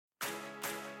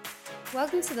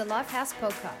Welcome to the Lifehouse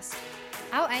Podcast.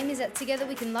 Our aim is that together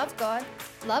we can love God,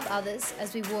 love others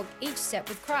as we walk each step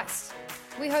with Christ.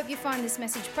 We hope you find this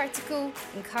message practical,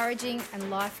 encouraging, and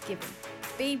life-giving.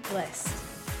 Be blessed.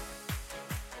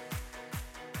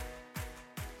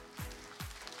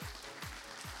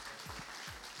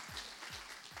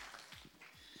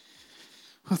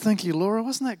 Well, thank you, Laura.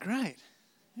 Wasn't that great?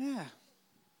 Yeah.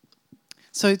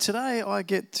 So today I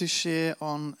get to share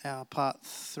on our part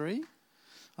 3.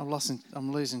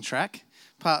 I'm losing track.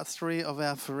 Part 3 of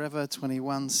our Forever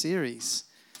 21 series.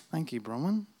 Thank you,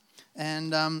 Bronwyn.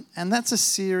 And that's a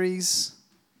series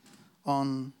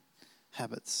on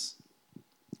habits.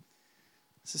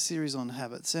 It's a series on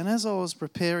habits. And as I was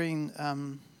preparing,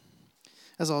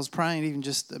 as I was praying even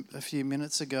just a few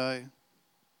minutes ago,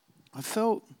 I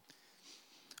felt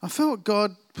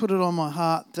God put it on my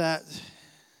heart that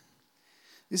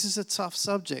this is a tough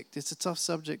subject. It's a tough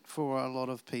subject for a lot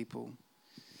of people.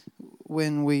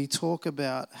 When we talk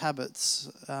about habits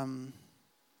and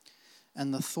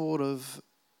the thought of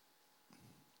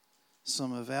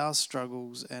some of our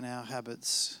struggles and our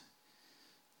habits,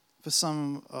 for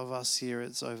some of us here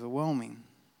it's overwhelming.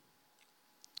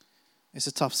 It's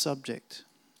a tough subject.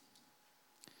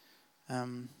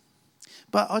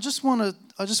 But I just want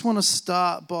to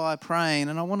start by praying,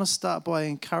 and I want to start by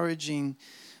encouraging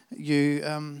you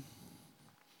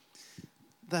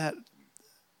that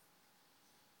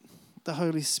the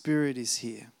Holy Spirit is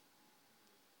here,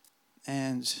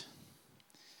 and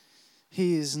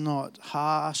He is not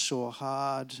harsh or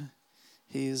hard.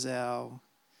 He is our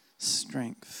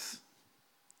strength.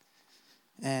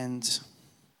 And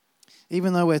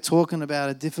even though we're talking about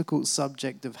a difficult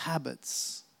subject of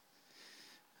habits,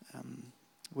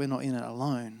 we're not in it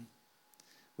alone.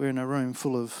 We're in a room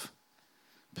full of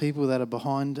people that are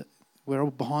behind. We're all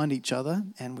behind each other,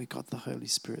 and we got the Holy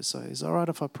Spirit. So is it all right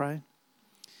if I pray?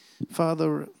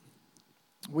 Father,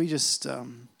 we just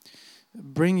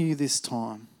bring you this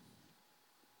time.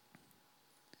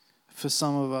 For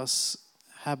some of us,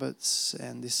 habits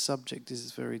and this subject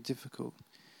is very difficult.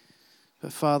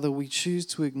 But Father, we choose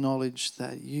to acknowledge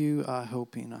that you are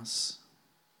helping us.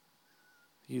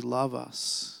 You love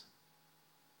us.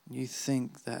 You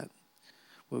think that,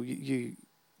 well, you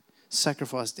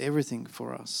sacrificed everything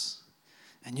for us,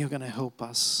 and you're going to help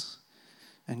us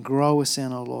and grow us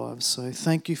in our lives. So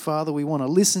thank you, Father. We want to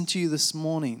listen to you this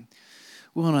morning.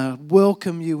 We want to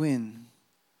welcome you in.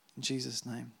 In Jesus'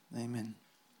 name, amen.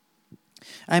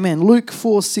 Amen. Luke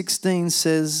 4:16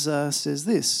 says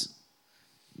this.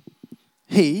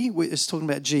 He, it's talking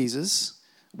about Jesus,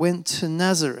 went to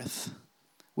Nazareth,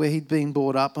 where he'd been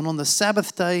brought up, and on the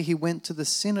Sabbath day he went to the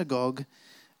synagogue,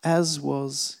 as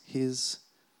was his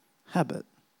habit.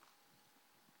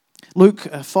 Luke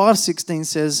 5:16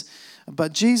 says,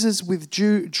 but Jesus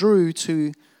withdrew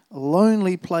to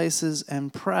lonely places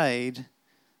and prayed,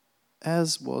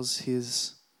 as was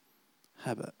his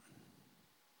habit.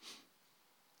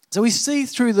 So we see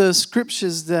through the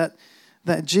scriptures that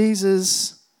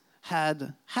Jesus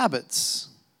had habits,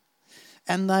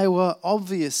 and they were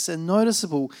obvious and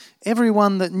noticeable.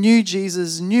 Everyone that knew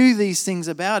Jesus knew these things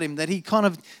about him, that he kind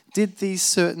of did these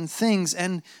certain things,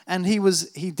 and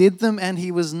he did them, and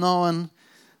he was known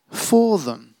for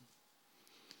them.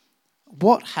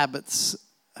 What habits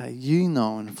are you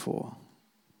known for?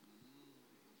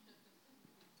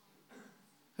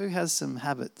 Who has some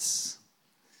habits?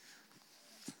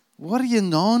 What are you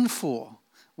known for?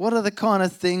 What are the kind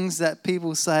of things that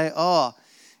people say, oh,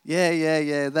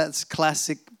 yeah, that's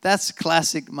classic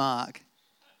Mark.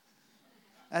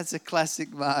 That's a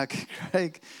classic Mark.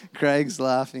 Craig's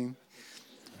laughing.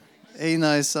 He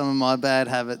knows some of my bad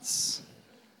habits.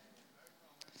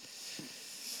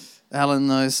 Alan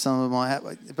knows some of my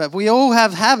habits. But we all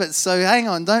have habits, so hang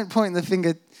on, don't point the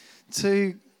finger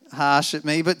too harsh at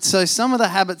me. But so some of the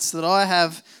habits that I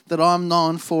have that I'm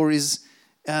known for is,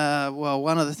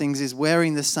 one of the things is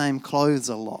wearing the same clothes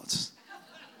a lot.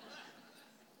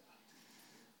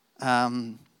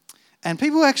 And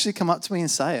people actually come up to me and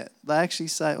say it. They actually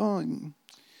say, oh,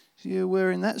 you're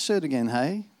wearing that shirt again,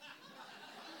 hey?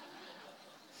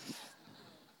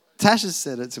 Tasha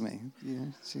said it to me.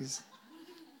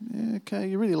 Yeah, okay,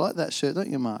 you really like that shirt, don't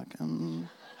you, Mark?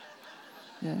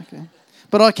 Yeah, okay.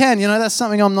 But I can, that's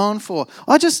something I'm known for.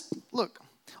 I just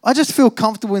feel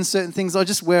comfortable in certain things. I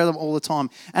just wear them all the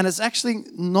time. And it's actually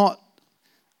not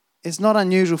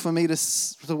unusual for me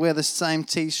to wear the same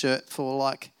T-shirt for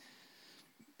like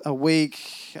a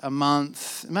week, a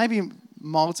month, maybe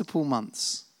multiple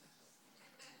months.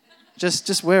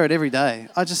 Just wear it every day.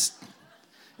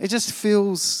 It just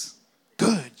feels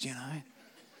good,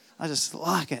 I just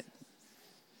like it.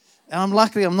 And I'm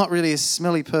lucky I'm not really a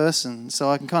smelly person,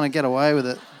 so I can kind of get away with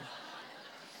it.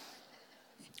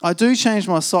 I do change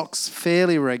my socks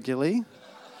fairly regularly.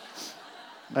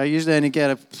 I usually only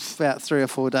get about 3 or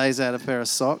 4 days out of a pair of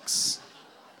socks.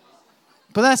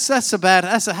 But that's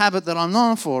a habit that I'm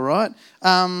known for, right?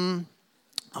 I'm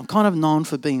kind of known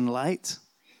for being late.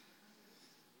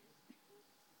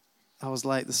 I was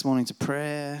late this morning to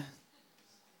prayer.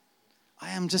 I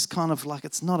am just kind of like,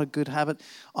 it's not a good habit.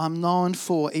 I'm known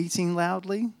for eating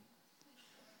loudly,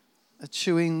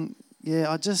 chewing.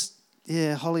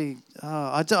 Holly,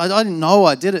 I didn't know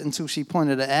I did it until she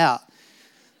pointed it out.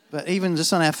 But even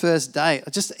just on our first date, I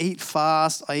just eat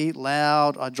fast, I eat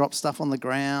loud, I drop stuff on the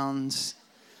ground.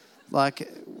 Like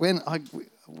when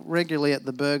regularly at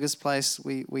the burgers place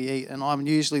we eat, and I'm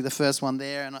usually the first one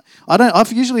there, and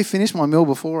I've usually finished my meal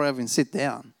before I even sit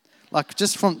down. Like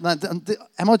just from,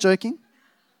 am I joking?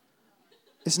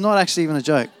 It's not actually even a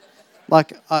joke.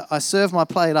 Like I serve my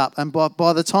plate up, and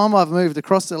by the time I've moved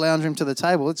across the lounge room to the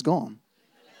table, it's gone.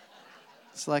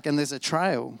 It's like, and there's a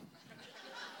trail.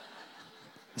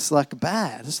 It's like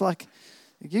bad. It's like,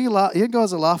 you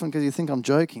guys are laughing because you think I'm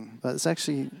joking, but it's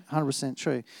actually 100%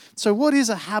 true. So what is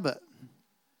a habit?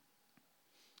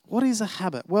 What is a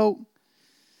habit? Well,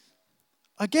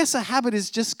 I guess a habit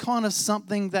is just kind of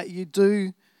something that you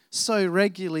do so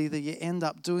regularly that you end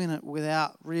up doing it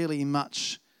without really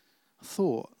much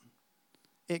thought.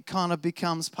 It kind of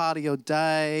becomes part of your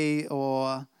day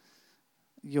or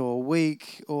your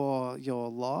week or your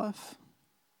life.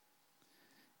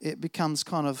 It becomes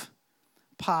kind of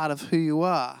part of who you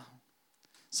are.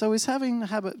 So is having a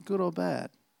habit good or bad?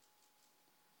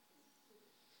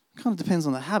 Kind of depends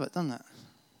on the habit, doesn't it?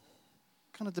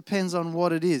 Kind of depends on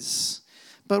what it is.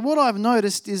 But what I've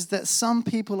noticed is that some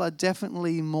people are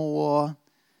definitely more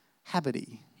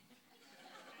habity.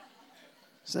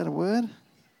 Is that a word?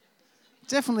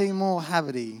 Definitely more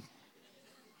habity.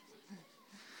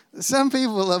 Some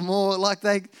people are more like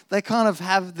they kind of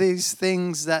have these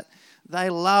things that they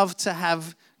love to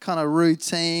have, kind of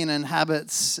routine and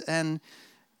habits,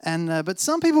 but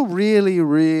some people really,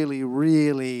 really,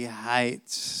 really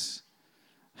hate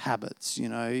habits. You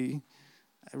know,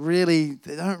 really,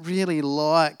 they don't really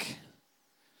like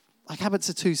habits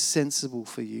are too sensible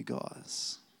for you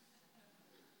guys.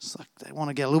 It's like they want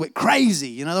to get a little bit crazy.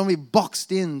 You know, they want to be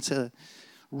boxed into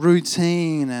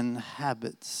routine and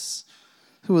habits.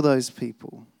 Who are those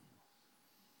people?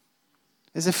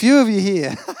 There's a few of you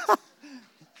here.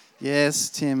 Yes,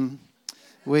 Tim,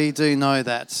 we do know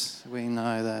that. We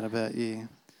know that about you.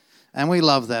 And we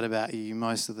love that about you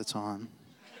most of the time.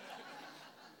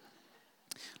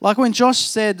 Like when Josh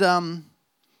said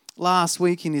last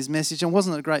week in his message, and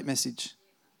wasn't it a great message?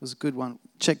 It was a good one.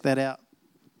 Check that out.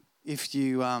 If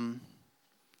you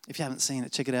haven't seen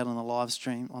it, check it out on the live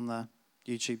stream on the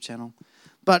YouTube channel.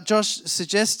 But Josh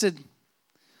suggested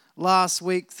last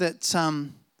week that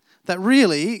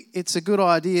really it's a good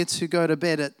idea to go to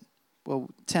bed at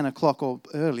 10 o'clock or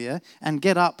earlier and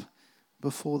get up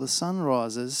before the sun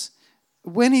rises.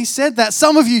 When he said that,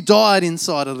 some of you died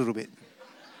inside a little bit.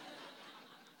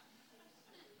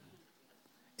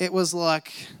 It was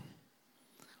like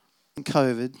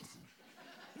COVID.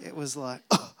 It was like,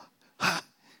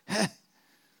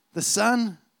 the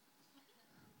sun.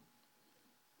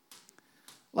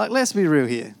 Like, let's be real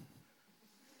here.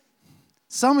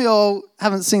 Some of y'all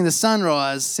haven't seen the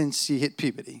sunrise since you hit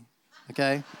puberty,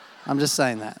 okay? I'm just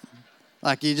saying that.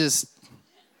 Like, you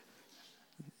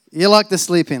like the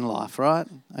sleep in life, right?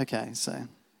 Okay, so.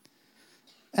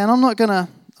 And I'm not gonna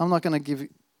give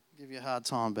you a hard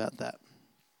time about that.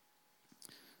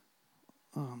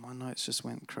 Oh, my notes just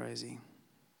went crazy.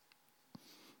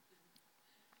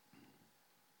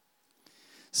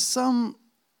 Some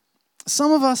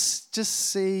of us just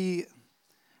see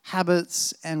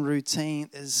habits and routine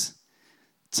as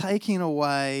taking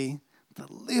away the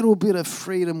little bit of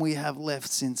freedom we have left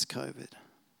since COVID.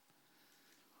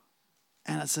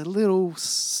 And it's a little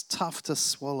tough to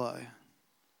swallow.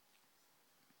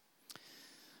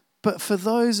 But for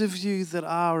those of you that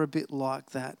are a bit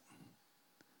like that,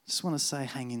 I just want to say,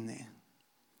 hang in there.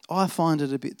 I find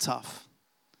it a bit tough.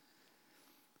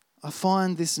 I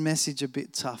find this message a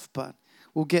bit tough, but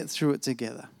we'll get through it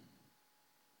together.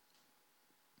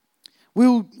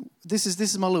 This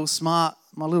is my little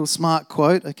smart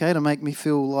quote, okay, to make me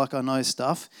feel like I know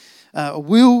stuff.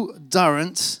 Will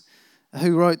Durant,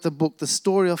 who wrote the book The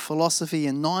Story of Philosophy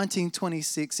in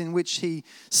 1926, in which he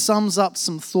sums up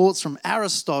some thoughts from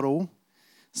Aristotle,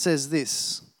 says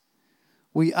this: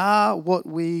 "We are what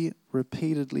we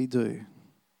repeatedly do.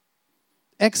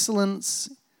 Excellence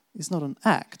is not an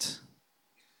act,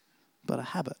 but a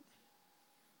habit."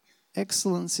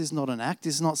 Excellence is not an act,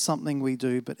 it's not something we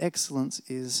do, but excellence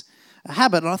is a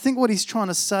habit. And I think what he's trying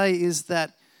to say is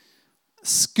that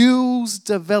skills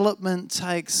development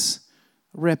takes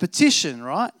repetition,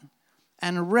 right?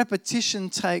 And repetition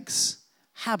takes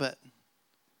habit.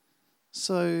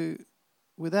 So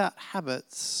without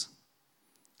habits,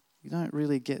 you don't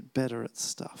really get better at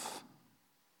stuff.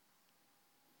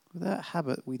 Without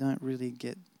habit, we don't really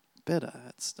get better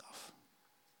at stuff.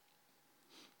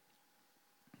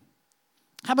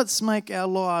 Habits make our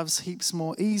lives heaps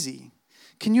more easy.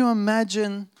 Can you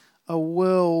imagine a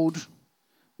world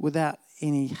without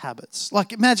any habits?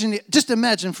 Like just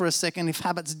imagine for a second if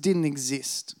habits didn't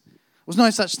exist. There was no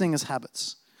such thing as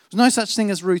habits. There was no such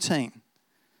thing as routine.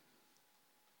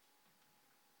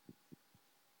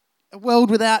 A world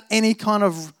without any kind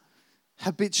of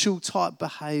habitual type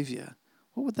behaviour.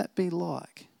 What would that be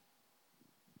like?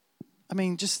 I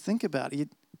mean, just think about it.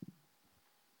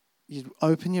 You'd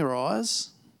open your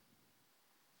eyes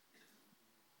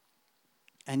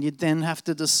and you'd then have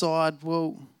to decide,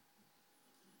 well,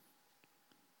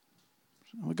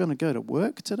 are we going to go to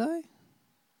work today?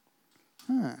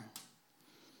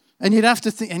 And you'd have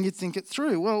to think, and you'd think it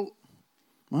through. Well,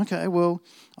 okay, well,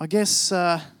 I guess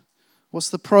what's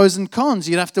the pros and cons?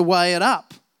 You'd have to weigh it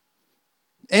up.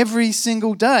 Every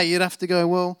single day you'd have to go,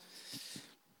 well,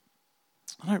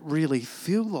 I don't really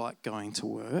feel like going to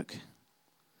work.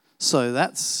 So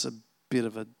that's a bit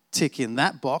of a tick in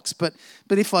that box. But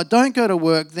if I don't go to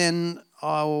work, then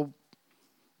I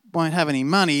won't have any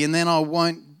money, and then I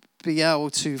won't be able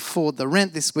to afford the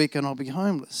rent this week, and I'll be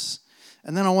homeless.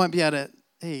 And then I won't be able to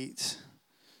eat.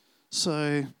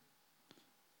 So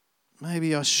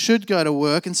maybe I should go to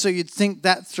work. And so you'd think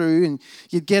that through, and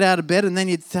you'd get out of bed, and then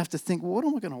you'd have to think, well, what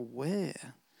am I going to wear?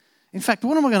 In fact,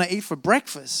 what am I going to eat for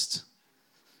breakfast?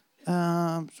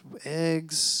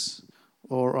 Eggs,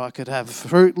 or I could have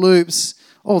Fruit Loops.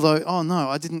 Although, oh no,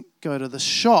 I didn't go to the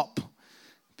shop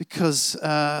because,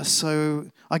 so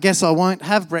I guess I won't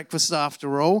have breakfast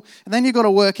after all. And then you've got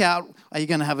to work out, are you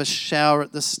going to have a shower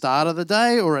at the start of the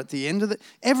day or at the end of it?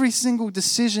 Every single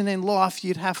decision in life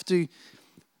you'd have to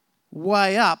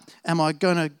weigh up. Am I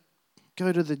going to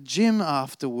go to the gym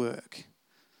after work?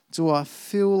 Do I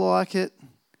feel like it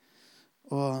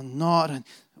or not?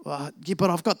 Yeah,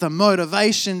 but I've got the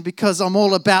motivation because I'm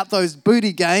all about those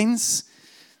booty gains.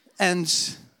 And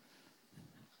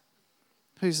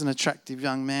who's an attractive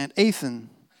young man? Ethan.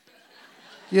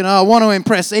 You know, I want to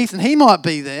impress Ethan. He might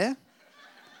be there.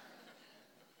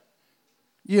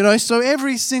 You know, so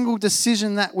every single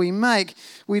decision that we make,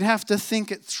 we'd have to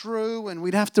think it through, and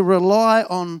we'd have to rely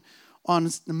on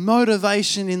the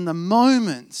motivation in the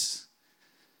moment.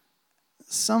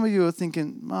 Some of you are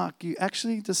thinking, Mark, you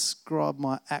actually describe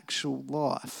my actual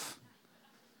life.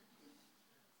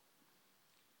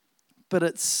 But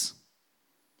it's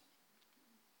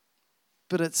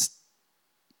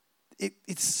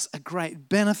a great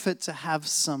benefit to have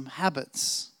some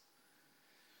habits.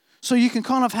 So you can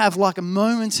kind of have like a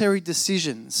momentary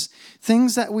decisions,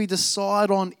 things that we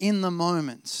decide on in the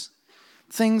moment,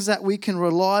 things that we can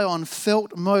rely on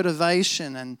felt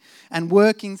motivation and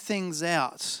working things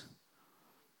out.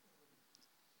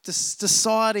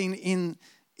 Deciding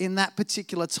in that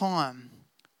particular time.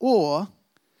 Or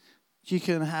you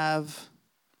can have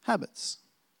habits.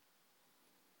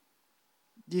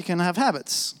 You can have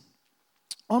habits.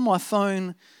 On my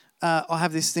phone, I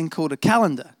have this thing called a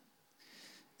calendar.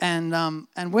 And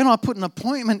when I put an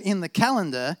appointment in the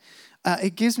calendar,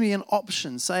 it gives me an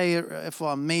option. Say if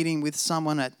I'm meeting with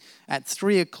someone at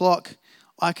 3 o'clock,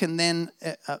 I can then,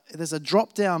 there's a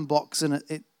drop-down box, and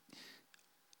it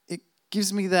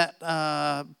gives me that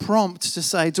prompt to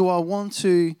say, do I want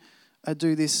to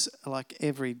do this like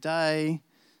every day,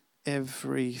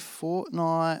 every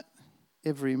fortnight,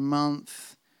 every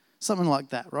month, something like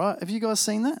that, right? Have you guys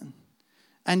seen that?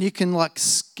 And you can like,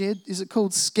 is it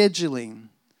called scheduling?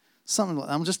 Something like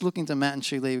that. I'm just looking to Matt and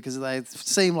Shuli because they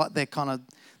seem like they're kind of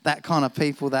that kind of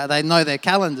people that they know their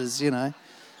calendars, you know.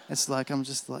 It's like, I'm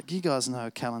just like, you guys know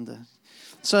a calendar.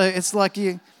 So it's like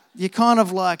you kind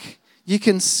of like, you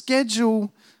can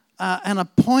schedule an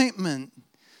appointment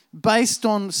based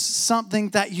on something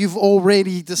that you've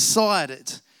already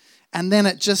decided. And then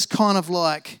it just kind of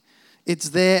like, it's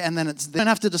there and then it's there. You don't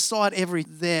have to decide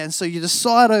there. And so you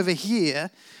decide over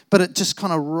here, but it just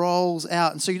kind of rolls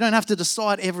out. And so you don't have to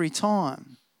decide every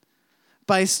time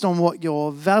based on what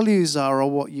your values are or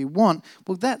what you want.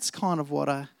 Well, that's kind of what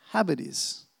a habit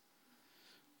is,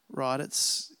 right?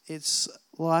 It's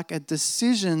like a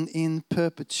decision in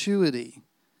perpetuity.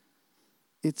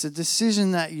 It's a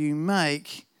decision that you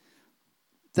make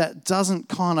that doesn't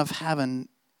kind of have an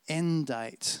end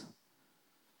date.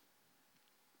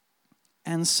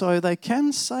 And so they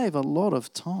can save a lot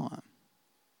of time.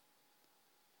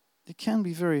 It can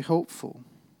be very helpful.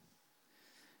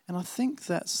 And I think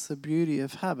that's the beauty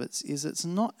of habits, is it's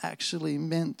not actually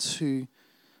meant to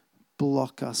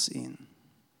block us in.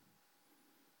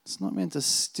 It's not meant to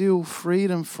steal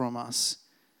freedom from us.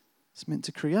 It's meant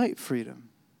to create freedom.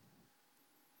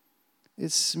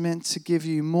 It's meant to give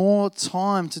you more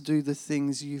time to do the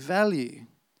things you value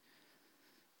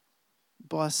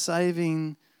by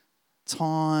saving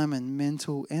time and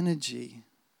mental energy.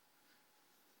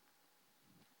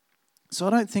 So I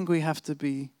don't think we have to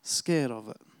be scared of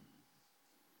it.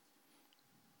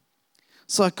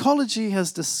 Psychology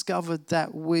has discovered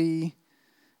that we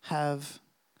have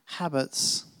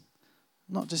habits,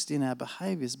 not just in our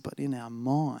behaviours, but in our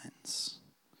minds.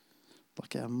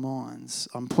 Like our minds.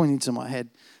 I'm pointing to my head.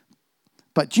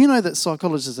 But do you know that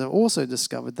psychologists have also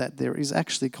discovered that there is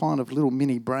actually kind of little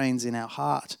mini brains in our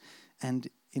heart and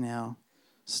in our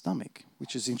stomach,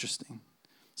 which is interesting.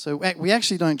 So we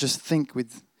actually don't just think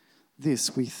with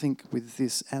this, we think with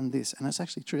this, and that's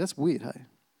actually true. That's weird, hey?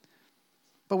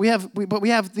 But we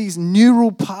have these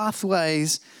neural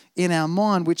pathways in our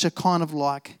mind which are kind of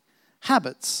like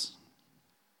habits.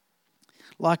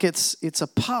 Like it's a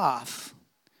path.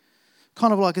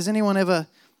 Kind of like, has anyone ever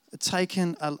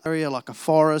taken an area like a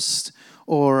forest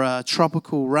or a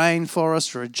tropical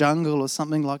rainforest or a jungle or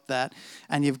something like that,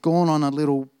 and you've gone on a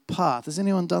little path? Has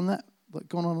anyone done that? Like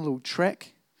gone on a little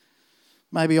trek?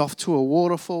 Maybe off to a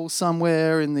waterfall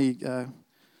somewhere in the,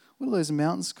 what are those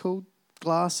mountains called?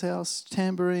 Glasshouse,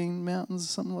 Tambourine Mountains,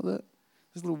 something like that.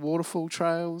 There's little waterfall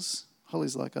trails.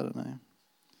 Holly's like, I don't know.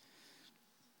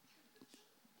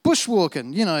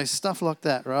 Bushwalking, stuff like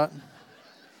that, right?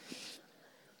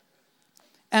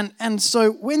 And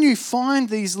so when you find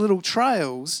these little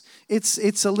trails, it's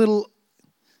a little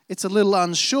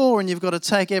unsure, and you've got to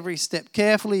take every step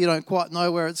carefully. You don't quite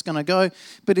know where it's going to go.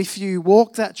 But if you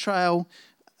walk that trail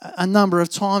a number of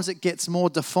times, it gets more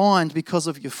defined because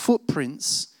of your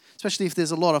footprints, especially if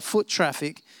there's a lot of foot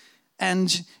traffic,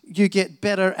 and you get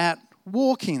better at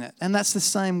walking it. And that's the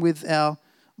same with our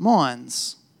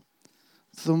minds.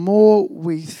 The more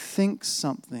we think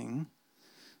something,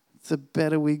 the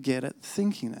better we get at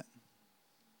thinking it.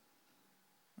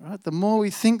 Right? The more we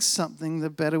think something, the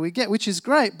better we get, which is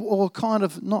great, or kind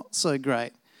of not so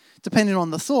great, depending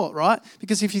on the thought, right?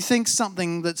 Because if you think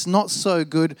something that's not so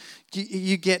good,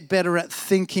 you get better at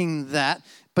thinking that.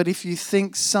 But if you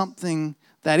think something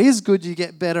that is good, you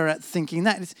get better at thinking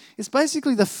that. It's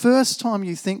basically the first time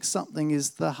you think something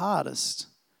is the hardest,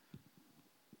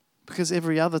 because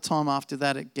every other time after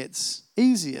that it gets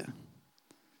easier.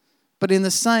 But in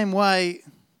the same way,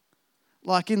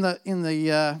 like in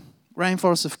the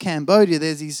rainforest of Cambodia,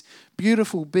 there's these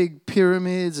beautiful big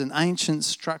pyramids and ancient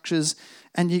structures,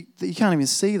 and you can't even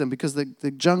see them because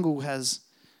the jungle has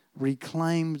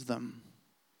reclaimed them.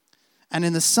 And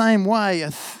in the same way,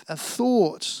 a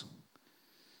thought,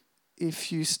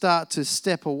 if you start to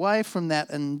step away from that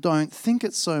and don't think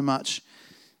it so much,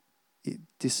 it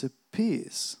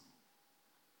disappears.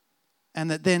 And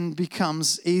it then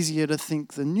becomes easier to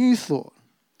think the new thought.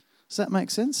 Does that make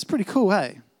sense? It's pretty cool,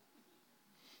 hey?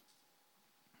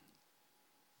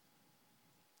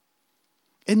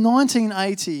 In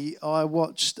 1980, I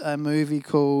watched a movie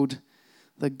called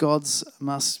The Gods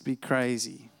Must Be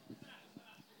Crazy.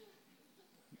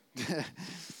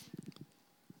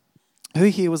 Who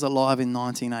here was alive in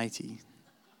 1980?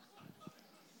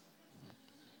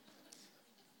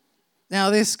 Now,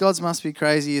 this Gods Must Be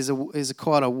Crazy is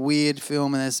quite a weird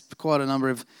film, and there's quite a number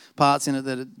of parts in it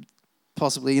that are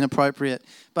possibly inappropriate.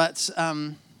 But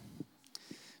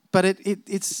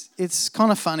it's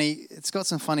kind of funny. It's got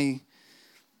some funny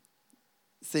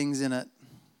things in it.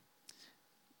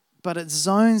 But it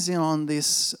zones in on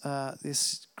this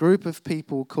group of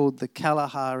people called the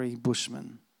Kalahari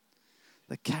Bushmen.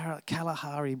 The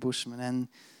Kalahari Bushmen.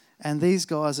 And these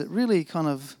guys, it really kind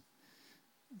of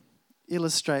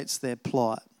illustrates their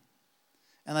plight.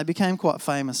 And they became quite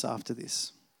famous after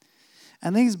this.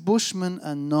 And these Bushmen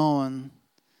are known,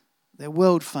 they're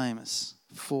world famous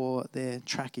for their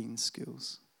tracking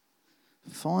skills.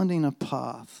 Finding a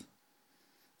path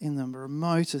in the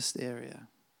remotest area.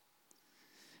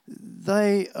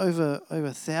 They, over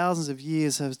thousands of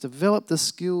years, have developed the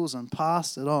skills and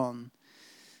passed it on.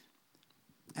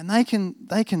 And they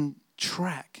can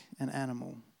track an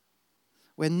animal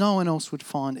where no one else would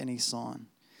find any sign.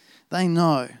 They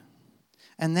know.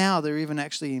 And now they're even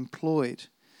actually employed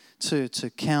to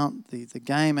count the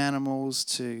game animals,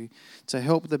 to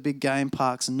help the big game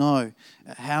parks know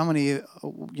how many,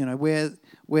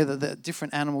 whether the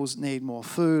different animals need more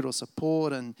food or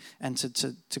support, and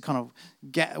to kind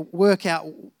of work out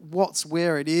what's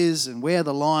where it is and where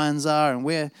the lions are and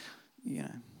where,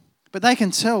 But they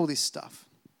can tell this stuff.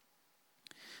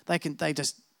 They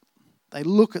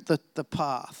look at the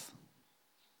path.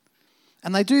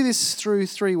 And they do this through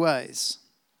 3 ways.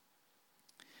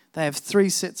 They have 3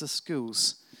 sets of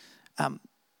skills.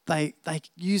 They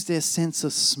use their sense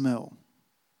of smell.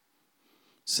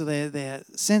 So their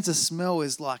sense of smell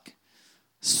is like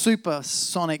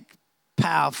supersonic,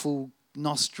 powerful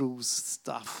nostrils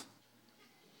stuff.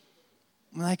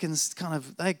 And they can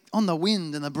on the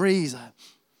wind and the breeze,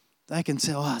 they can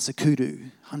tell, it's a kudu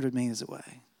 100 meters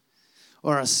away.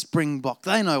 Or a springbok.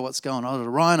 They know what's going on, or a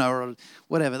rhino or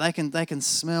whatever. They can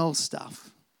smell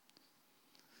stuff.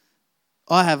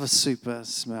 I have a super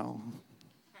smell.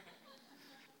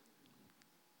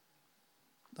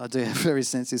 I do have very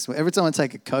sensitive smell. Every time I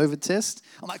take a COVID test,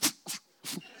 I'm like...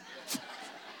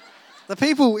 The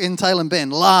people in Taylor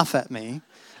Bend laugh at me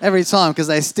every time because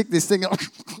they stick this thing up.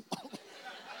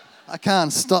 I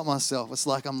can't stop myself. It's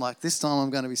like, this time I'm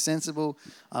going to be sensible.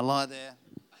 I lie there.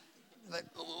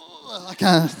 I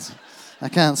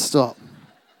can't stop.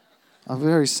 I have a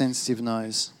very sensitive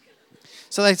nose.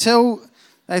 So they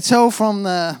tell from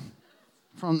their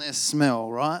smell,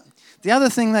 right? The other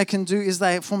thing they can do is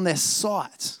from their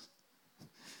sight.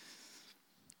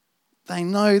 They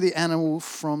know the animal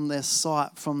from their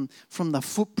sight, from the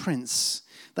footprints.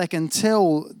 They can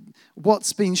tell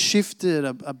what's been shifted,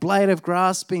 a blade of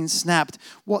grass being snapped,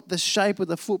 what the shape of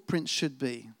the footprint should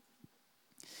be.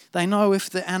 They know if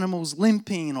the animal's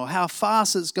limping or how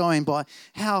fast it's going by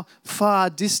how far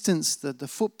distance the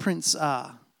footprints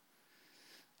are.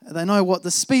 They know what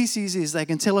the species is. They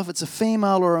can tell if it's a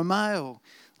female or a male.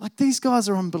 Like, these guys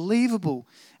are unbelievable.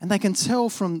 And they can tell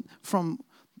from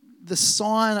the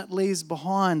sign it leaves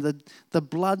behind, the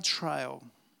blood trail.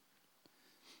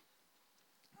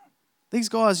 These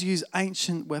guys use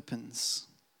ancient weapons.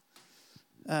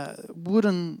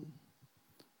 Wooden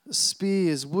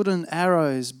spears, wooden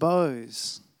arrows,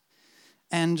 bows.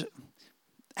 And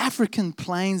African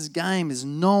plains game is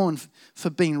known for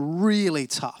being really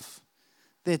tough.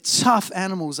 They're tough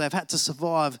animals. They've had to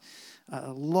survive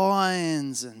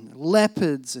lions and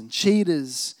leopards and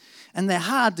cheetahs, and they're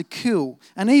hard to kill.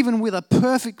 And even with a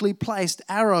perfectly placed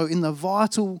arrow in the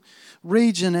vital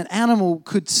region, an animal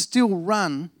could still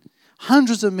run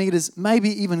hundreds of meters, maybe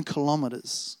even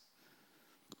kilometers.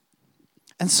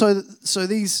 And so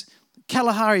these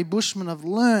Kalahari Bushmen have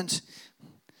learnt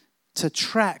to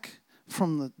track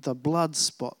from the blood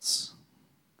spots.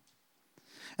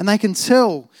 And they can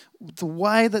tell the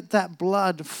way that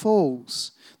blood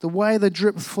falls, the way the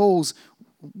drip falls,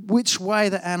 which way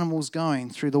the animal's going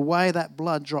through the way that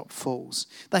blood drop falls.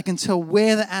 They can tell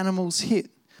where the animal's hit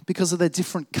because of the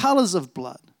different colours of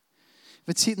blood. If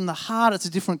it's hit in the heart, it's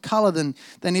a different colour than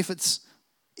if it's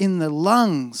in the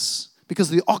lungs because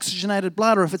of the oxygenated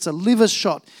blood, or if it's a liver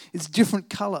shot, it's a different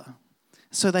colour.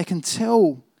 So they can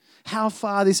tell how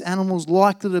far this animal's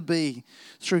likely to be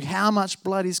through how much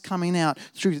blood is coming out,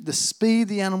 through the speed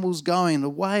the animal's going, the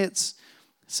way it's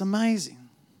amazing.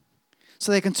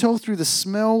 So they can tell through the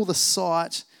smell, the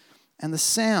sight, and the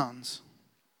sound.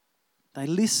 They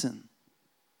listen.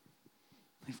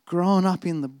 They've grown up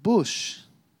in the bush.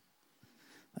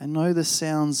 They know the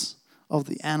sounds of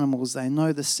the animals. They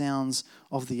know the sounds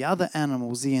of the other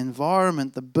animals, the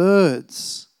environment, the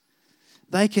birds.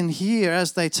 They can hear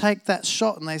as they take that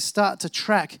shot and they start to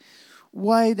track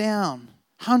way down,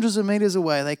 hundreds of meters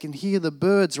away. They can hear the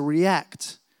birds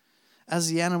react as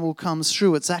the animal comes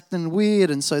through. It's acting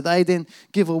weird, and so they then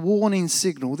give a warning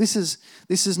signal. This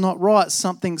is not right.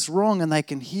 Something's wrong, and they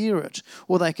can hear it.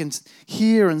 Or they can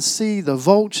hear and see the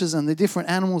vultures and the different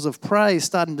animals of prey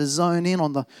starting to zone in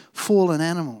on the fallen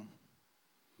animal.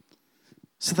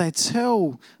 So they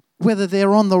tell whether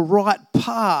they're on the right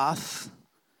path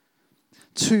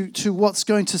to what's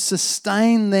going to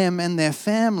sustain them and their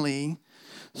family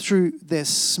through their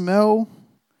smell,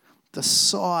 the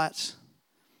sight,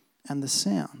 and the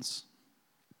sounds.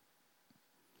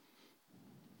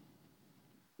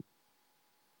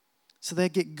 So they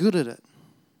get good at it.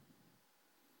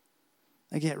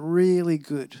 They get really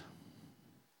good.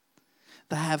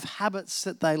 They have habits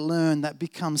that they learn that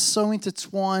become so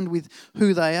intertwined with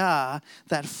who they are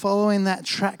that following that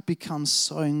track becomes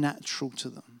so natural to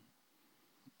them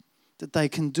that they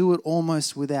can do it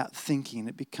almost without thinking.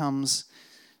 It becomes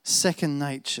second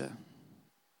nature.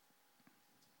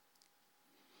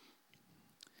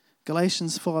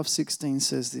 Galatians 5:16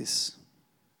 says this: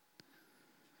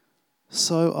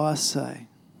 So I say,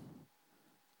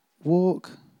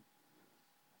 walk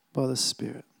by the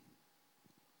Spirit.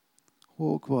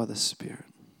 Walk by the Spirit.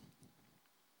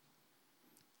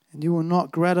 And you will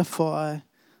not gratify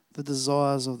the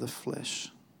desires of the flesh.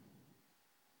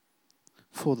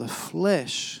 For the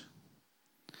flesh,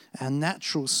 our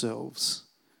natural selves,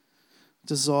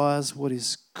 desires what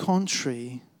is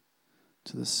contrary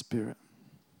to the Spirit.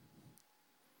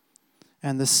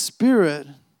 And the Spirit,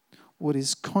 what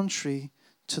is contrary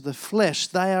to the flesh.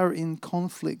 They are in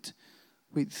conflict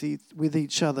with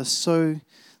each other, so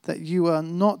that you are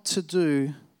not to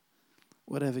do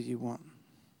whatever you want.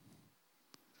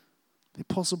 The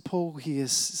Apostle Paul here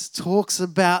talks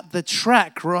about the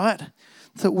track, right,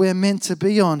 that we're meant to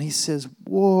be on. He says,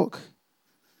 walk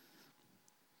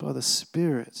by the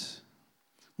Spirit,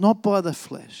 not by the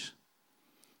flesh.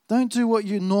 Don't do what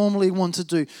you normally want to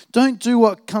do. Don't do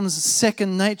what comes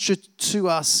second nature to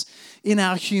us in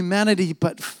our humanity,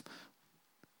 but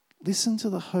listen to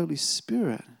the Holy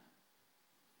Spirit.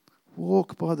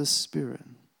 Walk by the Spirit.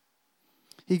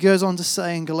 He goes on to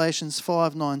say in Galatians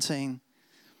 5:19,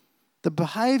 the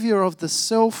behavior of the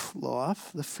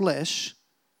self-life, the flesh,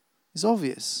 is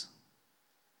obvious.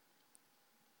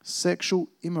 Sexual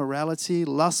immorality,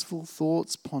 lustful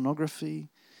thoughts, pornography,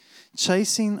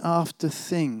 chasing after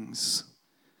things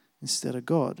instead of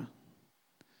God,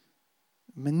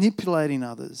 manipulating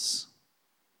others,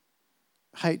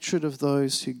 hatred of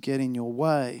those who get in your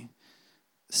way,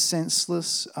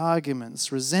 senseless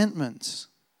arguments, resentment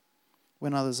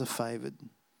when others are favoured,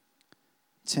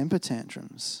 temper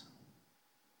tantrums,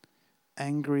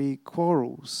 angry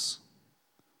quarrels,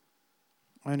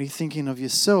 only thinking of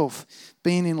yourself,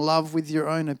 being in love with your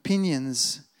own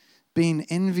opinions, being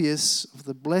envious of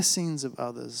the blessings of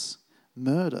others,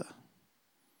 murder,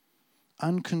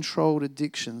 uncontrolled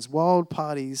addictions, wild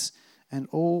parties, and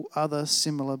all other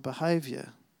similar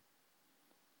behaviour.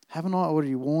 Haven't I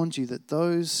already warned you that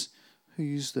those who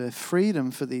use their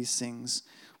freedom for these things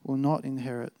will not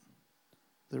inherit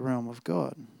the realm of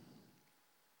God?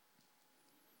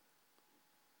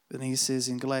 And he says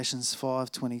in Galatians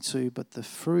 5:22, but the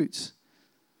fruit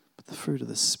of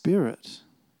the Spirit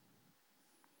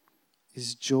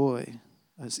is joy,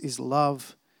 is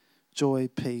love, joy,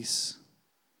 peace,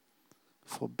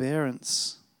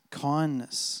 forbearance,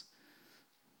 kindness,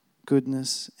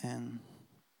 goodness, and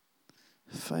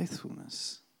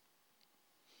faithfulness.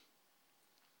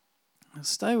 Now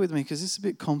stay with me because it's a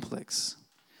bit complex.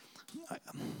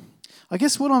 I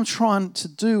guess what I'm trying to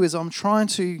do is I'm trying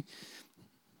to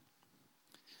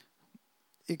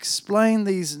explain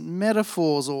these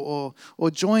metaphors or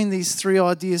join these three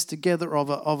ideas together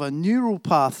of a neural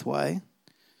pathway,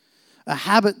 a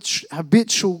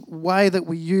habitual way that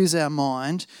we use our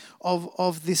mind,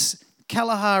 of this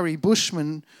Kalahari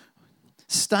bushman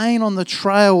staying on the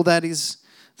trail that is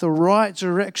the right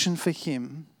direction for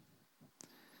him,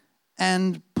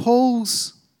 and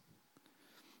Paul's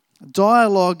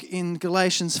dialogue in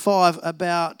Galatians 5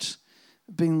 about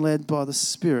being led by the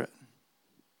Spirit.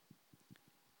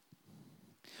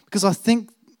 Because I think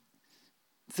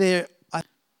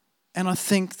I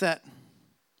think that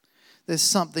there's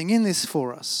something in this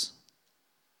for us.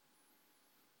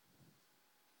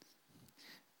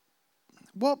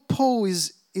 What Paul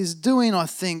is doing, I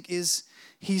think, is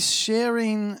he's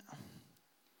sharing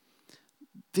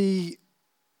the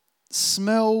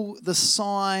smell, the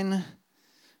sign,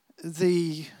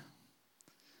 the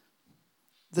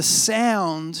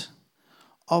sound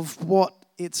of what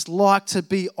it's like to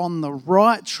be on the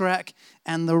right track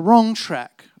and the wrong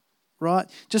track, right?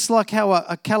 Just like how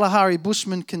a Kalahari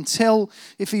bushman can tell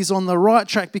if he's on the right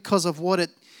track because of what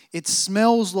it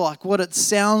smells like, what it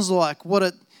sounds like, what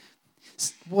it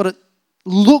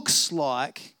looks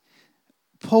like.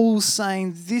 Paul's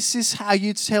saying this is how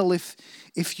you tell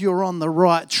if you're on the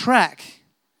right track.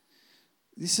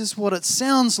 This is what it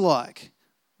sounds like.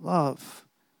 Love,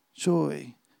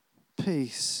 joy,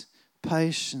 peace,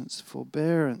 patience,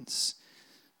 forbearance.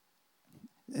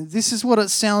 And this is what it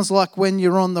sounds like when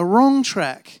you're on the wrong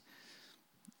track.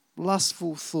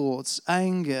 Lustful thoughts,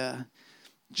 anger,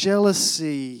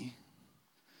 jealousy,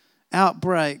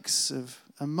 outbreaks of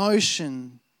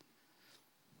emotion,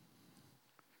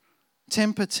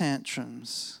 temper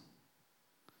tantrums.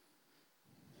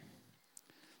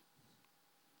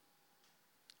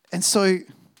 And so,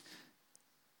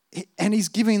 and he's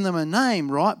giving them a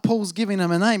name, right? Paul's giving them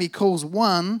a name. He calls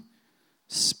one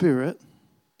spirit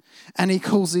and he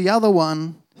calls the other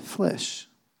one flesh.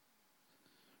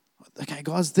 Okay,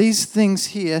 guys, these things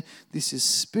here, this is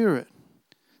spirit.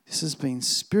 This has been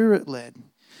spirit-led.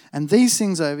 And these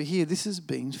things over here, this has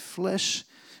been flesh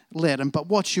led. But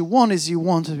what you want is you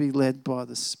want to be led by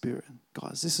the Spirit.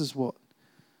 Guys, this is what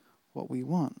we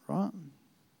want, right?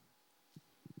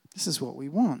 This is what we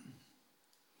want.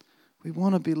 We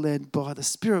want to be led by the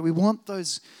Spirit. We want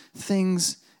those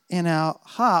things in our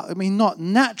heart. I mean, not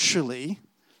naturally,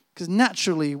 because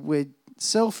naturally we're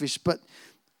selfish, but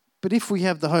if we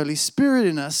have the Holy Spirit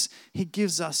in us, He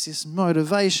gives us this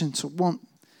motivation to want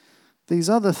these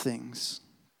other things.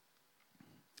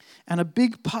 And a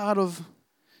big part of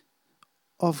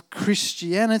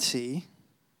Christianity,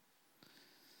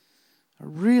 a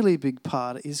really big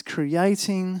part, is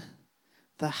creating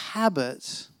the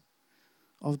habit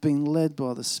of being led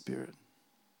by the Spirit.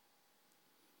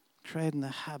 Creating the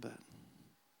habit.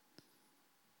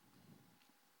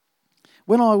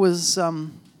 When I was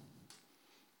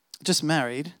just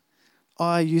married,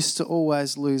 I used to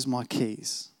always lose my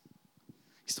keys.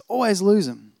 Used to always lose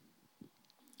them.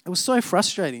 It was so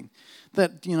frustrating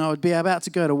that, I'd be about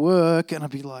to go to work and I'd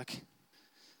be like,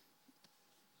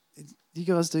 do you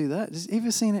guys do that? Have you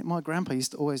ever seen it? My grandpa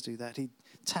used to always do that. He'd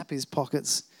tap his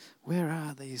pockets. Where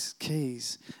are these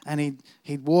keys? And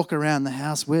he'd walk around the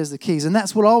house. Where's the keys? And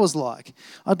that's what I was like.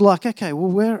 I'd like, okay,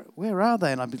 well, where are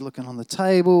they? And I'd be looking on the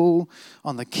table,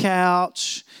 on the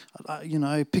couch,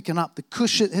 picking up the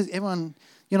cushion. Everyone,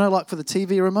 like for the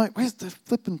TV remote, where's the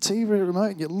flipping TV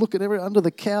remote? And you look at under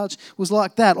the couch. It was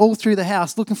like that all through the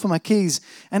house, looking for my keys.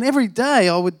 And every day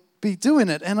I would be doing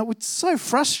it, and it was so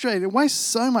frustrating. It wastes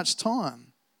so much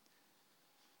time.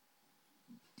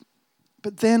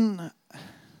 But then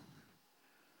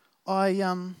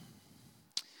I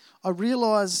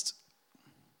realised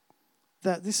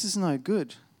that this is no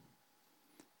good.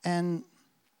 And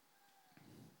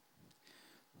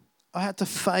I had to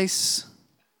face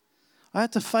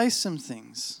some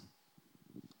things.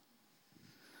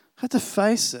 I had to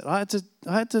face it. I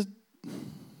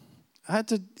had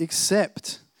to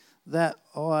accept that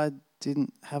I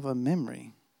didn't have a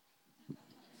memory.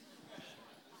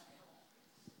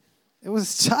 It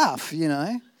was tough,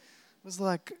 It was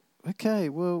like, okay,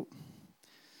 well,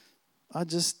 I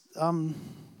just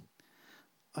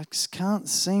can't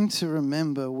seem to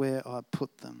remember where I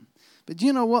put them. But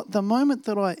you know what? The moment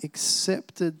that I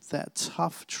accepted that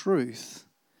tough truth,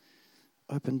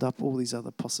 opened up all these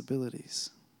other possibilities.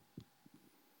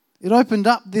 It opened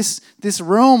up this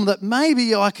realm that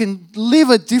maybe I can live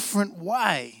a different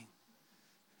way.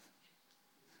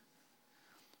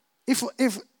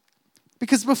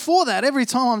 Because before that, every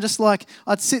time I'm just like,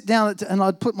 I'd sit down and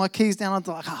I'd put my keys down. I'd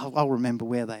be like, I'll remember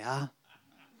where they are.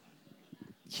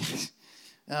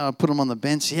 I'd put them on the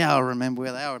bench. Yeah, I'll remember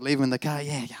where they are. I'd leave them in the car.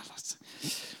 Yeah.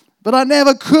 But I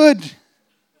never could.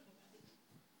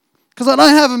 Because I don't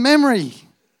have a memory.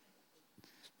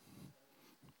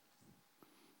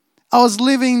 I was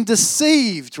living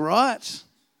deceived, right?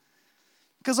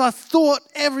 Because I thought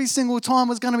every single time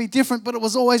was going to be different, but it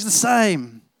was always the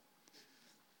same.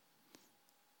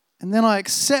 And then I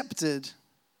accepted,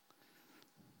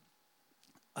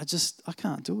 I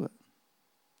can't do it.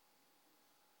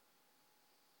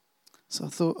 So I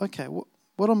thought, okay,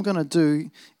 what I'm going to do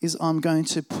is I'm going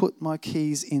to put my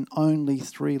keys in only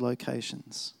 3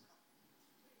 locations.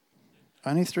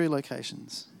 Only 3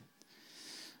 locations.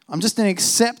 I'm just going to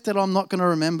accept that I'm not going to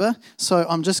remember. So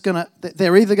I'm just going to,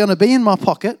 they're either going to be in my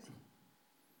pocket.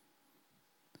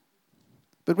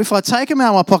 But if I take them out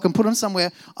of my pocket and put them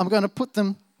somewhere, I'm going to put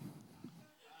them.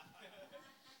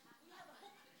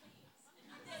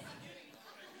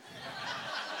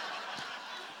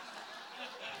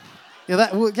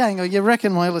 Gang, you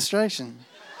reckon my illustration.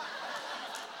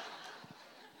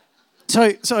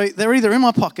 So they're either in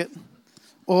my pocket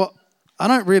or I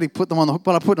don't really put them on the hook,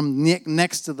 but I put them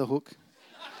next to the hook.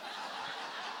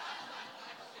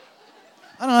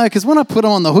 I don't know, because when I put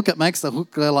them on the hook, it makes the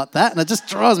hook go like that, and it just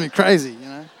drives me crazy,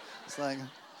 It's like,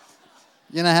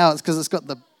 how it's because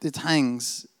it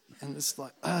hangs, and it's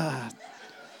like, I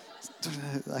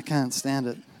can't stand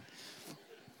it.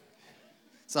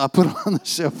 So I put them on the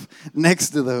shelf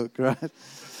next to the hook, right?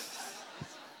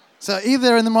 So either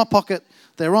they're in my pocket,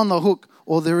 they're on the hook,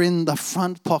 or they're in the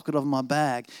front pocket of my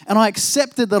bag. And I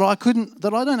accepted that I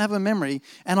don't have a memory,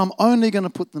 and I'm only going to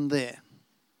put them there.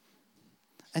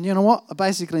 And you know what? I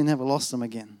basically never lost them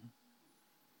again.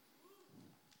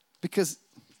 Because,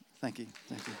 thank you.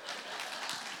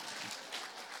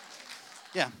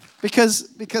 Yeah, because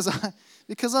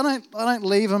I don't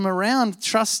leave them around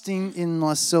trusting in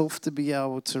myself to be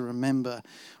able to remember.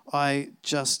 I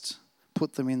just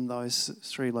put them in those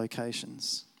 3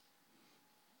 locations.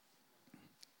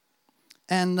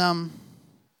 And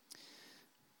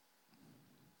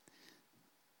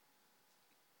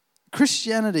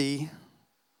Christianity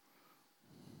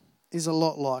is a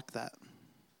lot like that.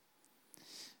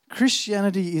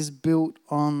 Christianity is built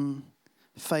on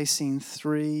facing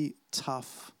three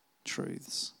tough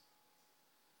truths.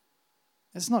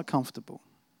 It's not comfortable.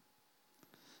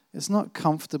 It's not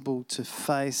comfortable to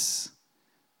face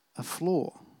a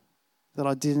flaw that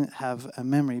I didn't have a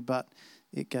memory, but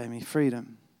it gave me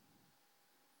freedom.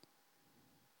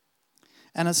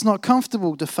 And it's not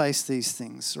comfortable to face these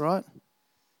things, right?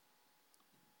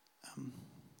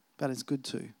 But it's good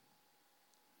too.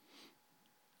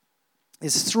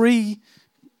 There's three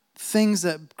things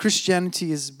that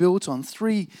Christianity is built on,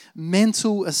 three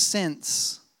mental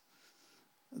ascents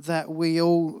that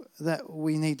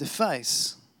we need to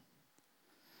face.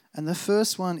 And the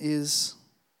first one is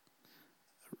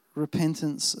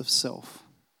repentance of self.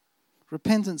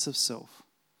 Repentance of self.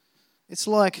 It's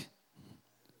like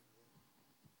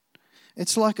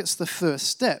it's the first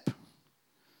step.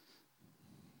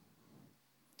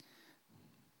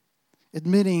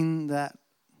 Admitting that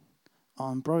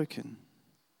I'm broken.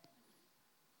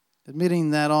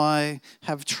 Admitting that I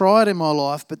have tried in my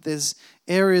life, but there's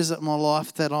areas of my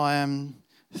life that I am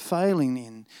failing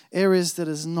in. Areas that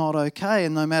is not okay,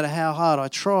 and no matter how hard I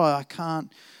try, I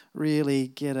can't really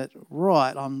get it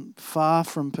right. I'm far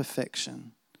from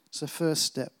perfection. It's the first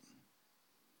step.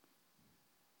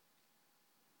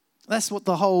 That's what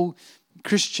the whole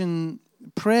Christian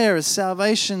prayer, is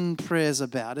salvation prayer, is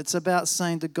about. It's about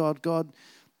saying to God, God,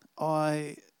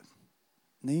 I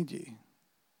need you.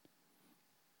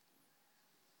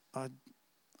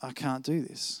 I can't do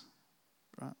this.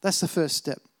 Right? That's the first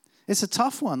step. It's a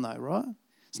tough one though, right?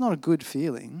 It's not a good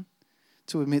feeling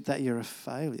to admit that you're a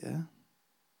failure,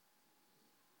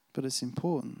 but it's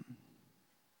important.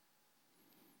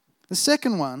 The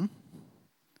second one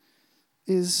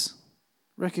is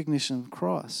recognition of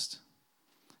Christ.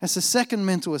 That's the second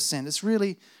mental ascent. It's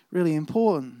really, really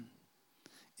important.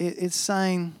 It's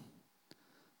saying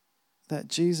that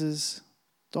Jesus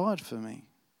died for me.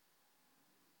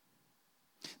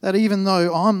 That even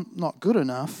though I'm not good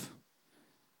enough,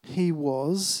 He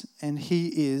was and He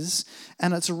is.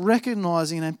 And it's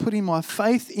recognizing and putting my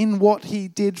faith in what He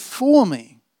did for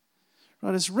me.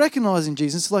 Right? It's recognizing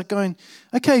Jesus. It's like going,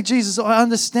 okay, Jesus, I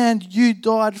understand you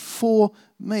died for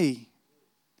me.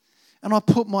 And I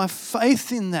put my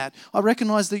faith in that. I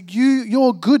recognize that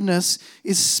your goodness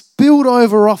is spilled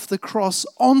over off the cross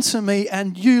onto me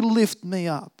and you lift me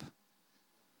up.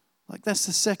 Like that's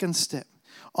the second step.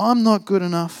 I'm not good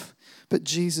enough, but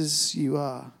Jesus, you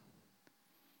are.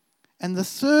 And the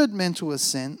third mental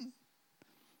ascent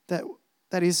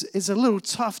that is a little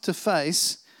tough to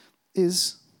face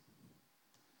is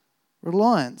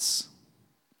reliance.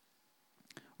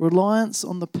 Reliance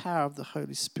on the power of the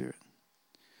Holy Spirit.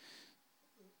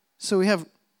 So we have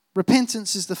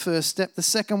repentance is the first step. The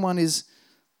second one is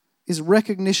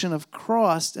recognition of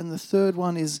Christ. And the third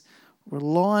one is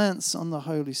reliance on the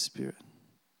Holy Spirit.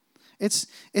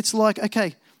 It's like,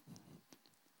 okay,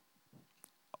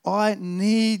 I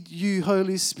need you,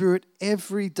 Holy Spirit,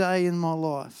 every day in my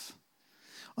life.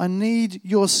 I need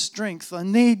your strength. I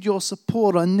need your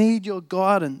support. I need your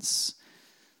guidance.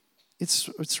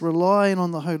 It's relying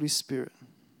on the Holy Spirit,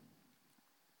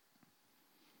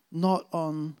 not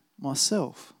on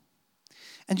myself.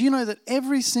 And you know that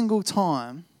every single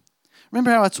time, remember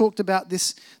how I talked about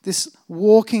this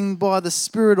walking by the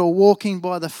Spirit or walking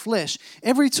by the flesh?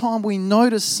 Every time we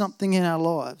notice something in our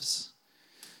lives,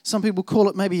 some people call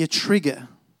it maybe a trigger.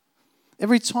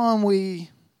 Every time we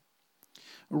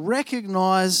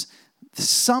recognize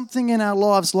something in our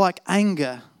lives like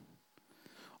anger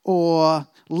or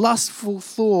lustful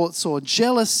thoughts or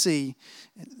jealousy,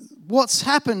 what's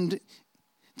happened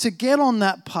to get on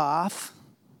that path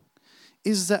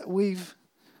is that we've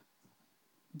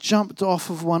jumped off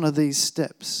of one of these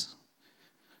steps.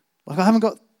 Like I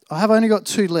have only got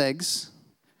 2 legs,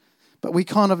 but we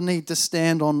kind of need to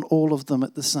stand on all of them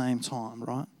at the same time,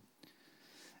 right?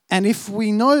 And if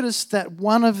we notice that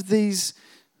one of these,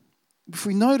 if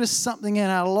we notice something in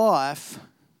our life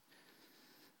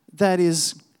that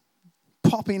is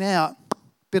popping out, a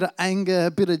bit of anger,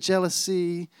 a bit of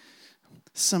jealousy,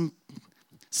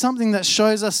 something that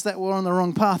shows us that we're on the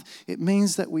wrong path, it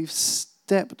means that we've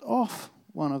stepped off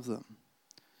one of them.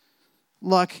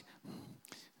 Like,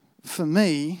 for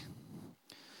me,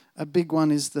 a big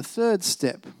one is the third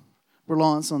step,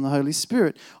 reliance on the Holy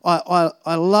Spirit.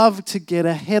 I love to get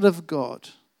ahead of God.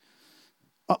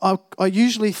 I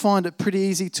usually find it pretty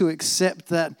easy to accept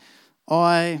that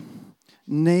I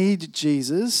need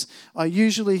Jesus. I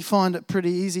usually find it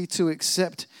pretty easy to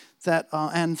accept that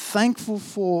and thankful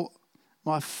for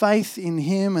my faith in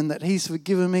Him and that He's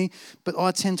forgiven me, but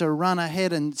I tend to run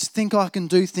ahead and think I can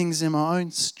do things in my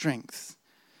own strength.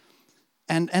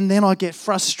 And then I get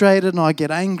frustrated and I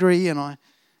get angry and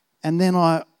then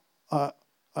I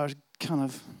kind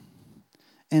of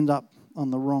end up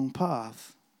on the wrong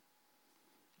path.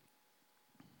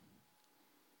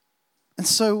 And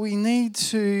so we need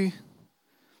to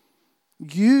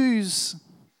use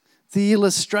the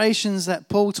illustrations that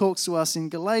Paul talks to us in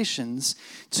Galatians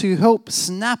to help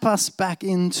snap us back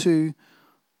into,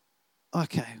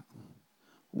 okay,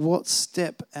 what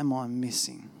step am I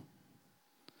missing?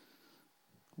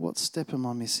 What step am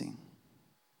I missing?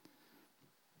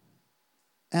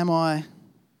 Am I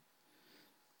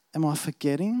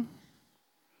forgetting?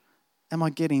 Am I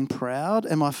getting proud?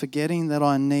 Am I forgetting that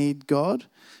I need God?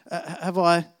 Have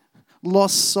I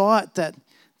lost sight that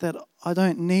I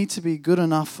don't need to be good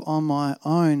enough on my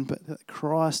own, but that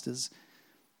Christ has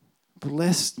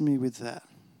blessed me with that?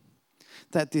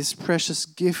 That this precious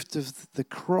gift of the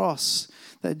cross,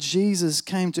 that Jesus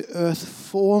came to earth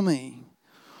for me?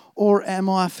 Or am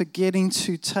I forgetting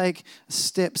to take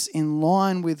steps in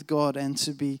line with God and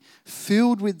to be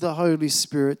filled with the Holy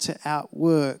Spirit to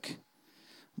outwork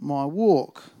my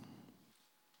walk?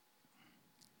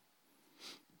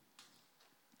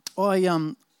 I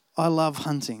love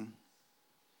hunting.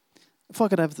 If I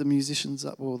could have the musicians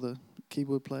up or the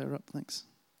keyboard player up, thanks.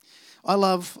 I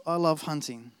love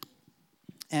hunting,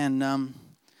 and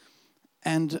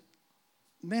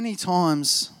many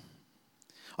times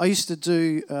I used to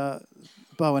do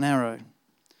bow and arrow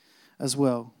as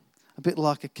well, a bit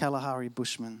like a Kalahari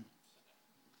bushman.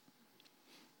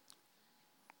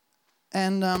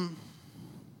 And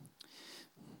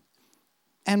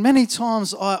many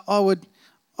times I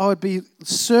would be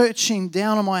searching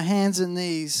down on my hands and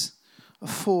knees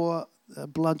for a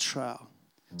blood trail,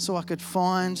 so I could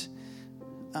find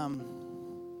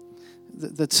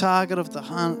the target of the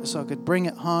hunt, so I could bring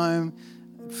it home,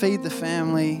 feed the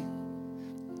family.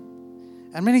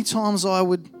 And many times I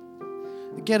would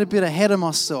get a bit ahead of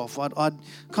myself. I'd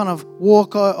kind of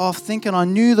walk off thinking I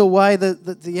knew the way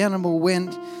that the animal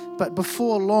went, but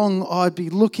before long I'd be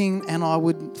looking and I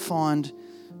would find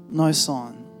no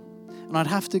sign. And I'd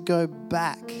have to go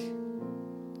back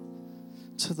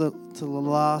to the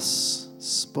last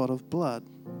spot of blood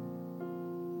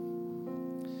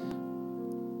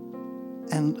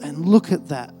and look at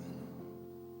that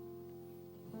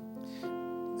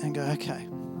and go, okay,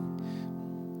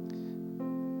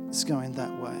 it's going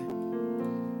that way.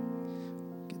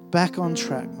 Get back on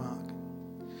track, Mark.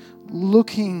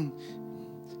 Looking,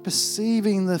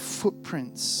 perceiving the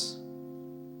footprints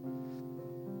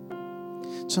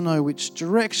to know which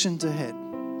direction to head.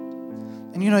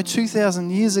 And 2,000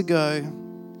 years ago,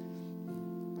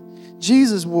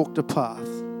 Jesus walked a path.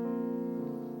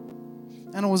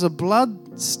 And it was a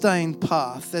blood-stained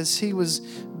path as he was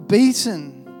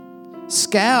beaten,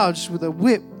 scourged with a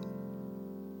whip,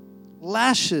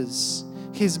 lashes,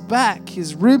 his back,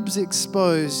 his ribs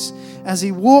exposed as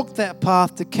he walked that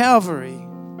path to Calvary.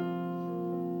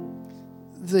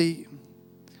 The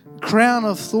crown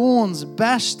of thorns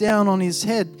bashed down on his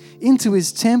head into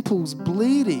his temples,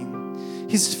 bleeding,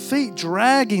 his feet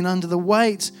dragging under the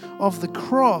weight of the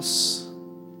cross.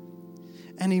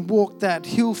 And he walked that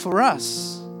hill for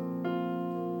us.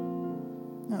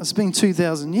 Now, it's been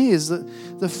 2,000 years.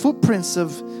 The footprints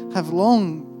have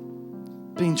long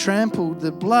been trampled.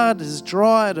 The blood has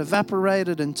dried,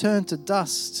 evaporated, and turned to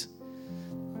dust.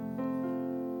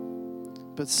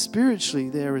 But spiritually,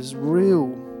 they're as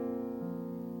real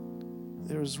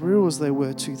as they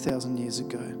were 2,000 years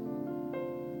ago.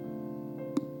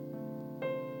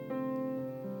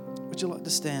 Would you like to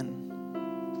stand?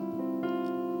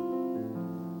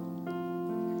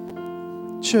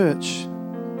 Church,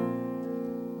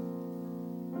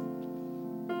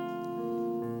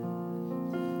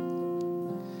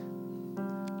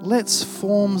 let's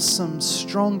form some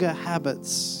stronger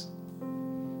habits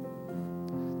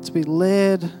to be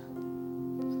led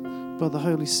by the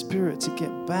Holy Spirit, to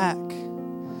get back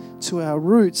to our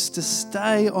roots, to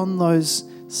stay on those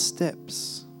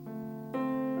steps.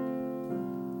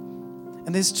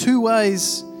 And there's two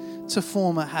ways to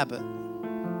form a habit.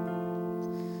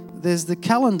 There's the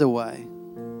calendar way,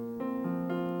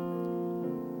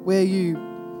 where you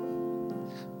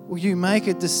make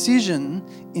a decision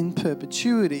in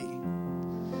perpetuity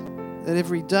that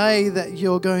every day that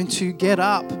you're going to get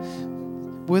up,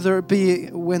 whether it be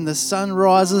when the sun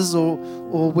rises or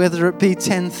whether it be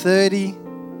 10:30,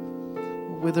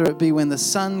 whether it be when the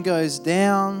sun goes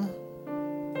down,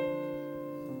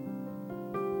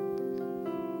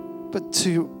 but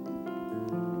to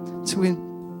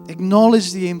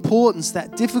Acknowledge the importance,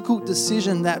 that difficult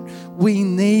decision that we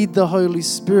need the Holy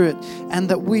Spirit, and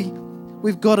that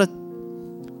we've got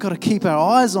to keep our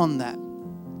eyes on that.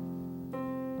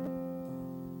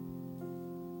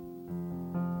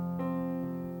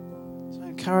 So I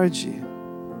encourage you,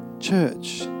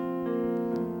 church,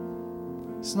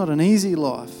 it's not an easy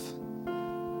life.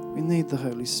 We need the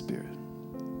Holy Spirit.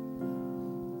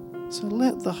 So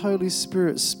let the Holy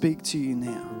Spirit speak to you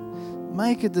now.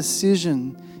 Make a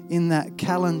decision in that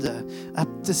calendar, a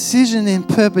decision in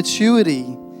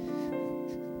perpetuity.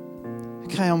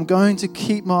 Okay, I'm going to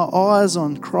keep my eyes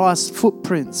on Christ's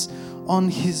footprints, on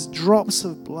his drops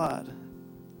of blood.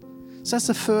 So that's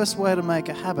the first way to make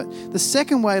a habit. The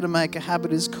second way to make a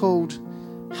habit is called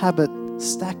habit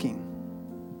stacking.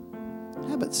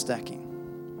 Habit stacking.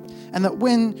 And that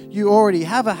when you already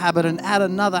have a habit and add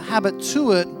another habit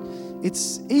to it,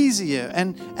 it's easier.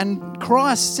 And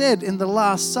Christ said in the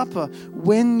Last Supper,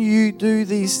 when you do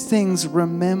these things,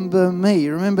 remember me.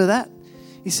 Remember that?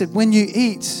 He said, when you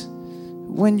eat,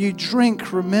 when you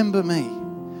drink, remember me.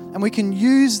 And we can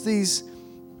use these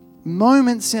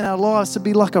moments in our lives to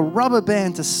be like a rubber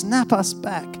band to snap us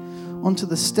back onto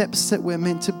the steps that we're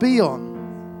meant to be on.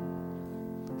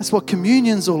 That's what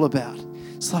communion's all about.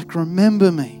 It's like,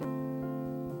 remember me.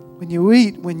 When you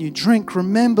eat, when you drink,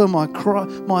 remember my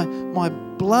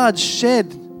blood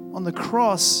shed on the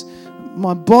cross,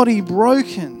 my body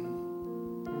broken.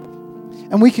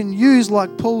 And we can use,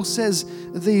 like Paul says,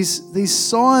 these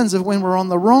signs of when we're on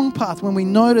the wrong path, when we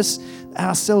notice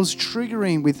ourselves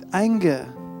triggering with anger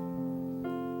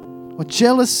or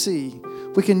jealousy.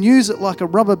 We can use it like a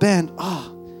rubber band.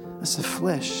 That's the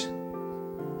flesh.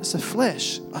 That's the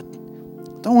flesh. I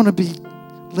don't want to be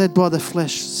led by the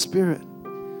flesh spirit.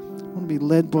 I want to be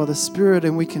led by the Spirit,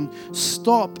 and we can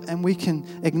stop and we can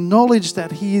acknowledge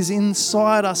that He is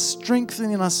inside us,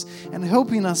 strengthening us and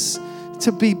helping us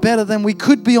to be better than we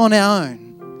could be on our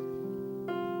own.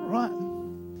 Right?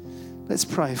 Let's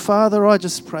pray. Father, I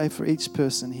just pray for each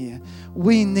person here.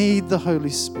 We need the Holy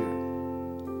Spirit.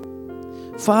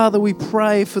 Father, we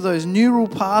pray for those neural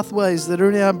pathways that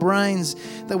are in our brains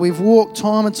that we've walked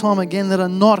time and time again that are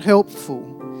not helpful,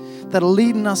 that are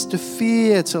leading us to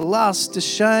fear, to lust, to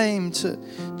shame, to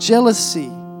jealousy.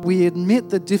 We admit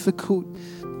the difficult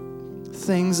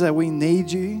things that we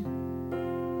need you.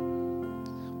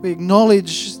 We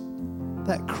acknowledge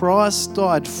that Christ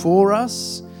died for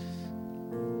us.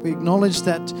 We acknowledge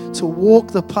that to walk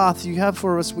the path you have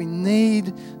for us, we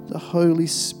need the Holy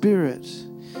Spirit.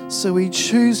 So we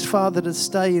choose, Father, to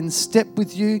stay in step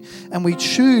with you, and we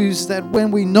choose that when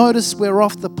we notice we're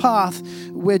off the path,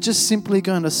 we're just simply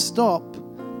going to stop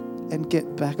and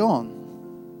get back on.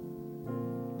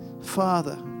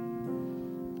 Father,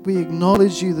 we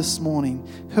acknowledge you this morning.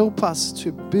 Help us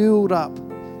to build up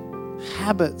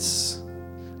habits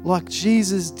like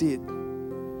Jesus did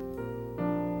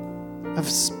of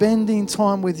spending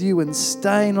time with you and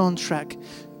staying on track.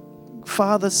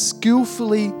 Father,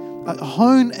 skillfully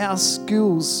hone our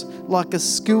skills like a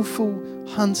skillful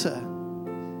hunter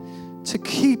to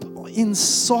keep in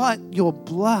sight your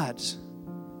blood,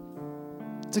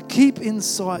 to keep in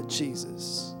sight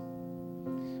Jesus.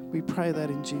 We pray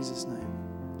that in Jesus' name.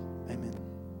 Amen.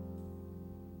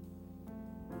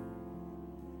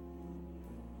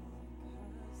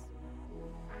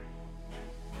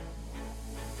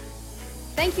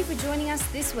 Thank you for joining us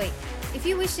this week. If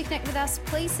you wish to connect with us,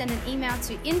 please send an email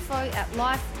to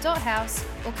info@life.house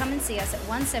or come and see us at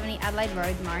 170 Adelaide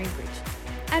Road, Murray Bridge.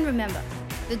 And remember,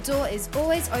 the door is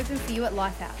always open for you at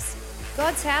Lifehouse.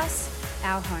 God's house,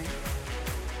 our home.